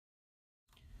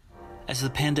As the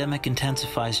pandemic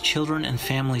intensifies, children and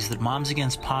families that Moms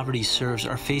Against Poverty serves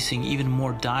are facing even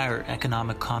more dire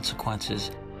economic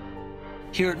consequences.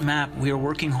 Here at MAP, we are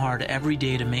working hard every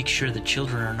day to make sure that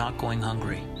children are not going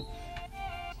hungry.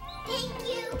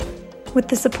 With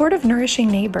the support of Nourishing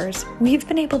Neighbors, we've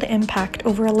been able to impact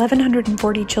over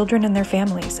 1,140 children and their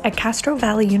families at Castro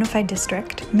Valley Unified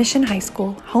District, Mission High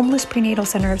School, Homeless Prenatal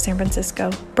Center of San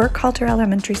Francisco, Burke-Halter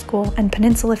Elementary School, and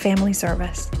Peninsula Family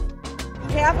Service.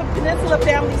 On behalf of Peninsula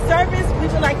Family Service, we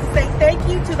would like to say thank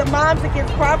you to the Moms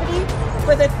Against Poverty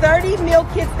for the 30 meal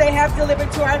kits they have delivered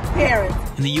to our parents.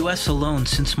 In the U.S. alone,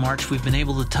 since March, we've been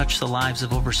able to touch the lives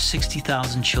of over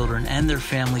 60,000 children and their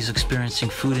families experiencing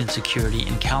food insecurity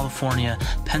in California,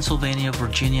 Pennsylvania,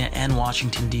 Virginia, and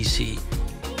Washington, D.C.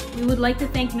 We would like to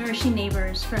thank Nourishing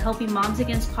Neighbors for helping Moms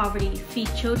Against Poverty feed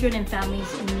children and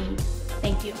families in need.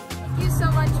 Thank you. Thank you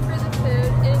so much for the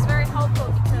food. It is very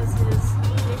helpful because it is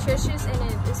nutritious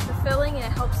and it is fulfilling and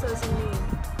it helps those in need.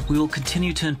 We will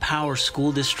continue to empower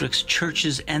school districts,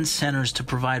 churches, and centers to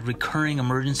provide recurring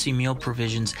emergency meal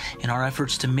provisions in our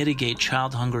efforts to mitigate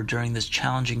child hunger during this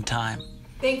challenging time.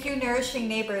 Thank you, Nourishing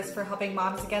Neighbors, for helping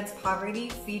Moms Against Poverty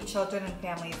feed children and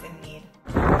families in need.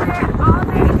 We're all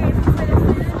very grateful for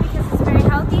the food because it's very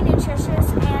healthy, nutritious,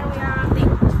 and we are